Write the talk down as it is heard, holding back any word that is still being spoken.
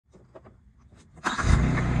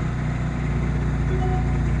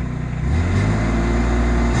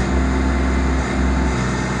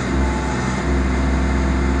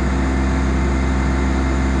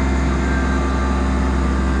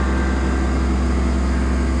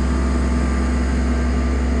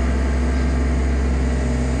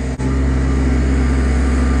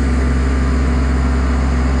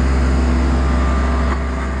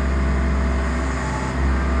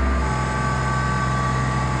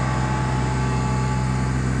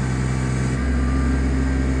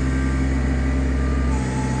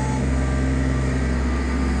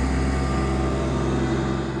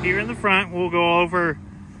front, we'll go over,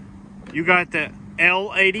 you got the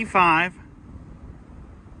L85,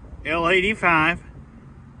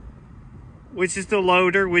 which is the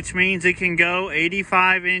loader, which means it can go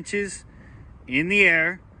 85 inches in the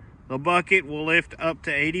air. The bucket will lift up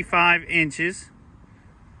to 85 inches.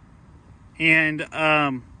 And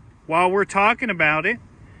while we're talking about it,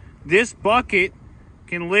 this bucket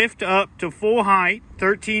can lift up to full height,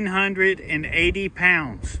 1,380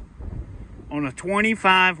 pounds on a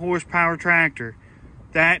 25 horsepower tractor.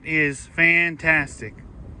 That is fantastic.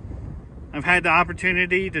 I've had the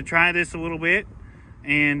opportunity to try this a little bit,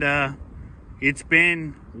 and it's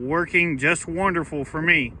been working just wonderful for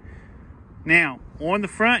me. Now, on the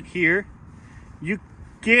front here, you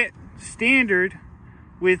get standard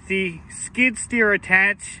with the skid steer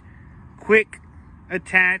attach, quick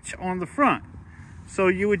attach on the front. So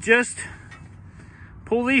you would just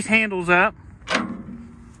pull these handles up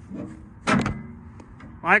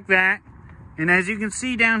like that. And as you can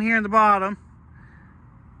see down here in the bottom,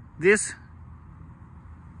 this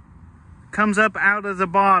comes up out of the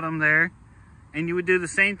bottom there. And you would do the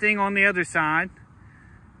same thing on the other side.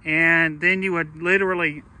 And then you would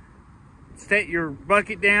literally set your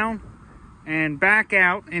bucket down and back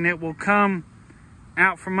out, and it will come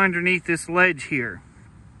out from underneath this ledge here.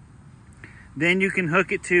 Then you can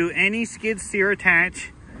hook it to any skid steer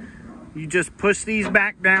attach. You just push these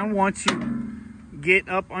back down once you get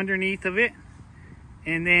up underneath of it.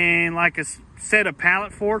 And then like a set of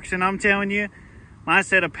pallet forks, and I'm telling you, my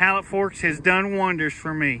set of pallet forks has done wonders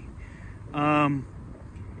for me.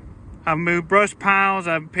 I've moved brush piles,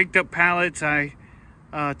 I've picked up pallets, I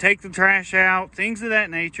take the trash out, things of that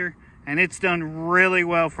nature, and it's done really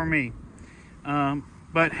well for me.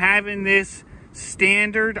 But having this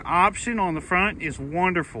standard option on the front is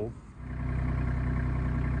wonderful.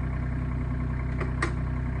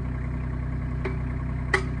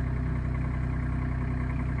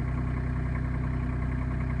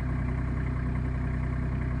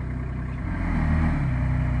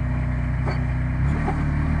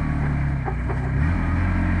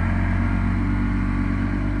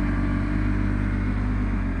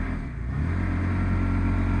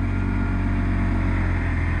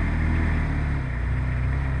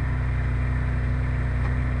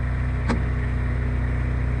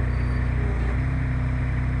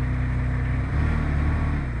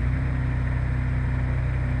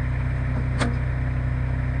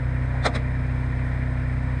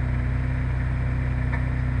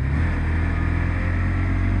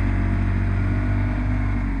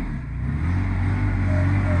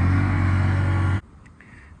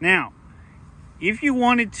 Now, if you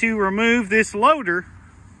wanted to remove this loader,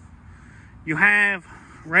 you have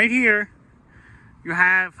right here, you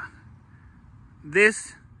have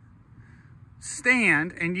this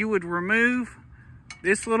stand, and you would remove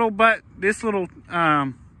this little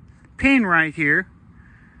pin right here.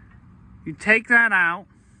 You take that out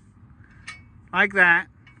like that,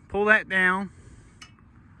 pull that down,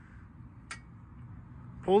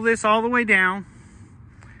 pull this all the way down.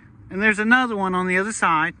 And there's another one on the other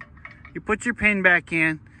side. You put your pin back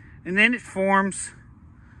in, and then it forms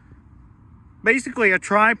basically a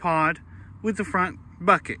tripod with the front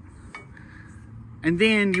bucket. And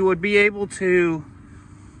then you would be able to,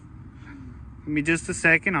 give me just a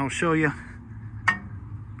second, I'll show you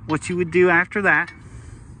what you would do after that.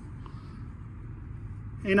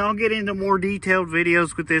 And I'll get into more detailed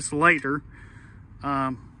videos with this later.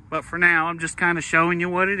 But for now, I'm just kind of showing you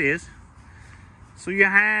what it is. So you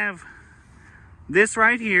have this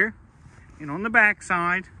right here, and on the back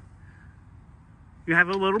side, you have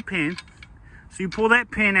a little pin. So you pull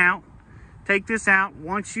that pin out, take this out.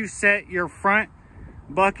 Once you set your front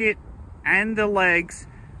bucket and the legs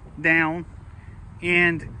down,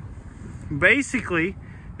 and basically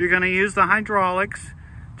you're going to use the hydraulics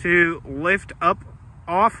to lift up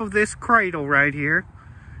off of this cradle right here,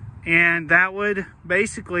 and that would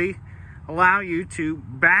basically allow you to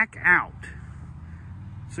back out.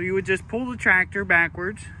 So you would just pull the tractor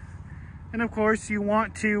backwards, and of course you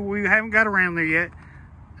want to, we haven't got around there yet,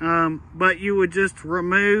 but you would just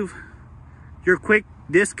remove your quick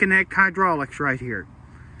disconnect hydraulics right here.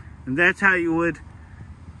 And that's how you would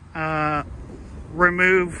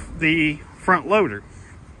remove the front loader.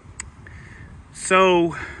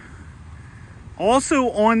 So also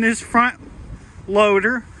on this front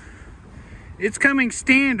loader, it's coming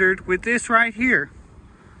standard with this right here.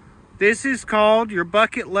 This is called your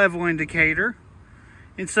bucket level indicator.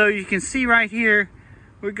 And so you can see right here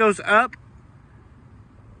where it goes up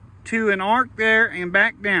to an arc there and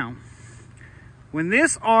back down. When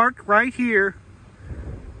this arc right here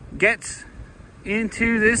gets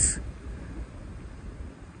into this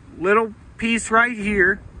little piece right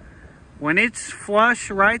here, when it's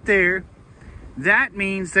flush right there, that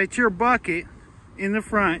means that your bucket in the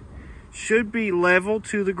front should be level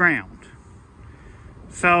to the ground.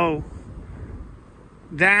 So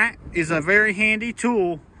that is a very handy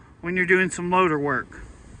tool when you're doing some loader work.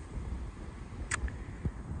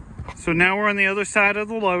 So now we're on the other side of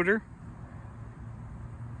the loader,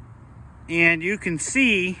 and you can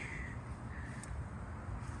see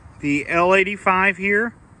the L85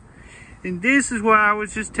 here. And this is what I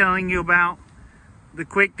was just telling you about, the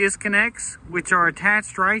quick disconnects, which are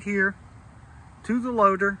attached right here to the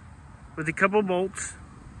loader with a couple bolts.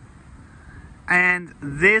 And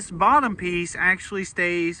this bottom piece actually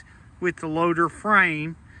stays with the loader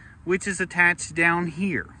frame, which is attached down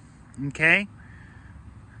here. Okay?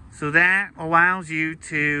 So that allows you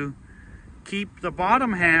to keep the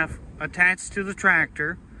bottom half attached to the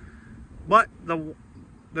tractor, but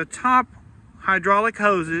the top hydraulic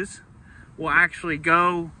hoses will actually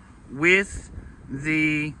go with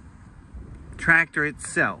the tractor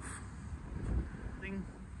itself.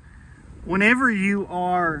 Whenever you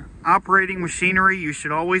are operating machinery, you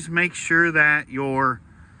should always make sure that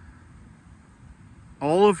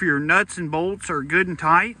all of your nuts and bolts are good and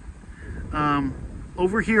tight.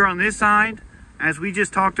 Over here on this side, as we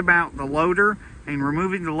just talked about the loader and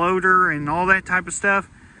removing the loader and all that type of stuff,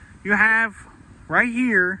 you have right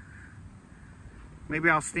here, maybe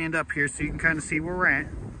I'll stand up here so you can kind of see where we're at.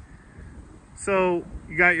 So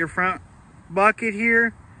you got your front bucket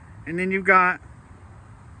here, and then you've got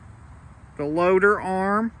the loader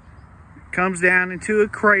arm. It comes down into a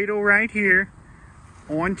cradle right here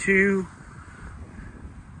onto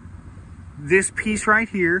this piece right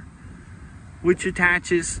here, which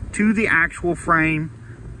attaches to the actual frame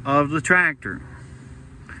of the tractor.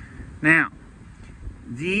 Now,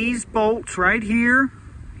 these bolts right here,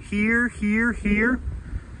 here,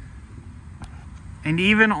 and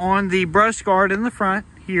even on the brush guard in the front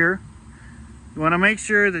here, you want to make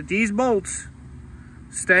sure that these bolts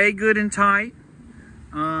stay good and tight.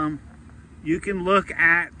 You can look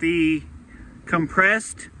at the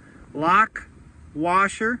compressed lock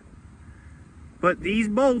washer, but these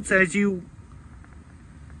bolts, as you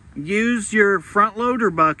use your front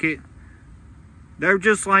loader bucket, they're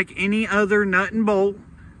just like any other nut and bolt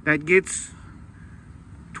that gets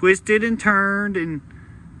twisted and turned and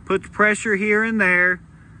puts pressure here and there.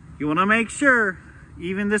 You want to make sure,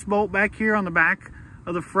 even this bolt back here on the back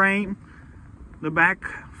of the frame, the back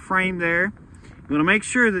frame there, you want to make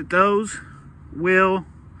sure that those will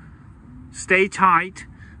stay tight,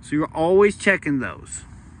 so you're always checking those.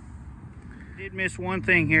 I did miss one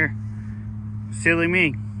thing here, silly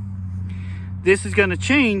me. This is going to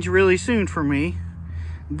change really soon for me.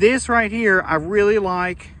 This right here, I really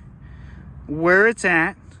like where it's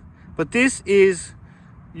at, but this is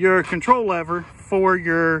your control lever for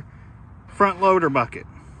your front loader bucket.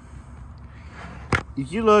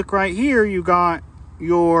 If you look right here, you got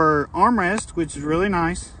your armrest, which is really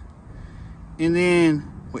nice. And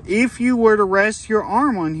then if you were to rest your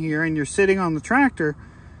arm on here and you're sitting on the tractor,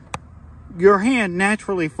 your hand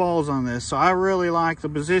naturally falls on this. So I really like the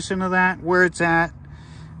position of that, where it's at.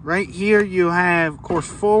 Right here you have, of course,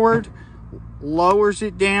 forward, lowers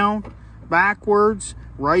it down, backwards,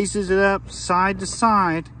 raises it up, side to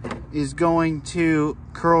side is going to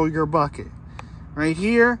curl your bucket. Right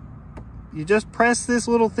here, you just press this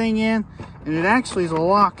little thing in, and it actually is a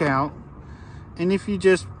lockout. And if you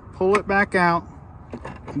just pull it back out,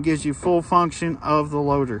 it gives you full function of the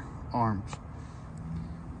loader arms.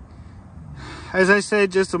 As I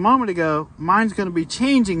said just a moment ago, mine's going to be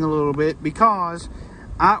changing a little bit because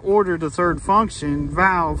I ordered a third function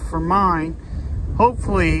valve for mine.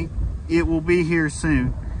 Hopefully it will be here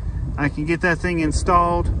soon. I can get that thing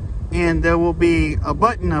installed, and there will be a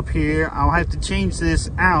button up here. I'll have to change this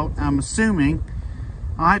out, I'm assuming.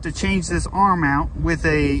 I'll have to change this arm out with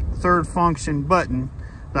a third function button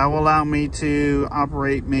that will allow me to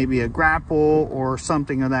operate maybe a grapple or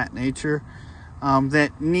something of that nature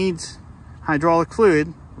that needs hydraulic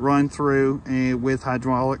fluid run through with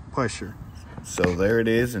hydraulic pressure. So there it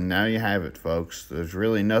is, and now you have it, folks. There's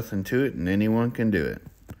really nothing to it, and anyone can do it.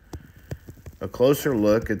 A closer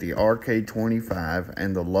look at the Rk25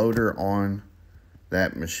 and the loader on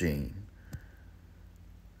that machine.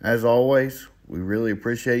 As always, we really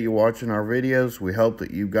appreciate you watching our videos. We hope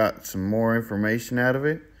that you got some more information out of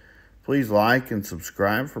it. Please like and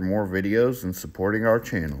subscribe for more videos and supporting our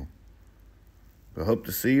channel. We hope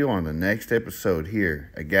to see you on the next episode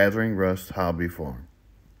here at Gathering Rust Hobby Farm.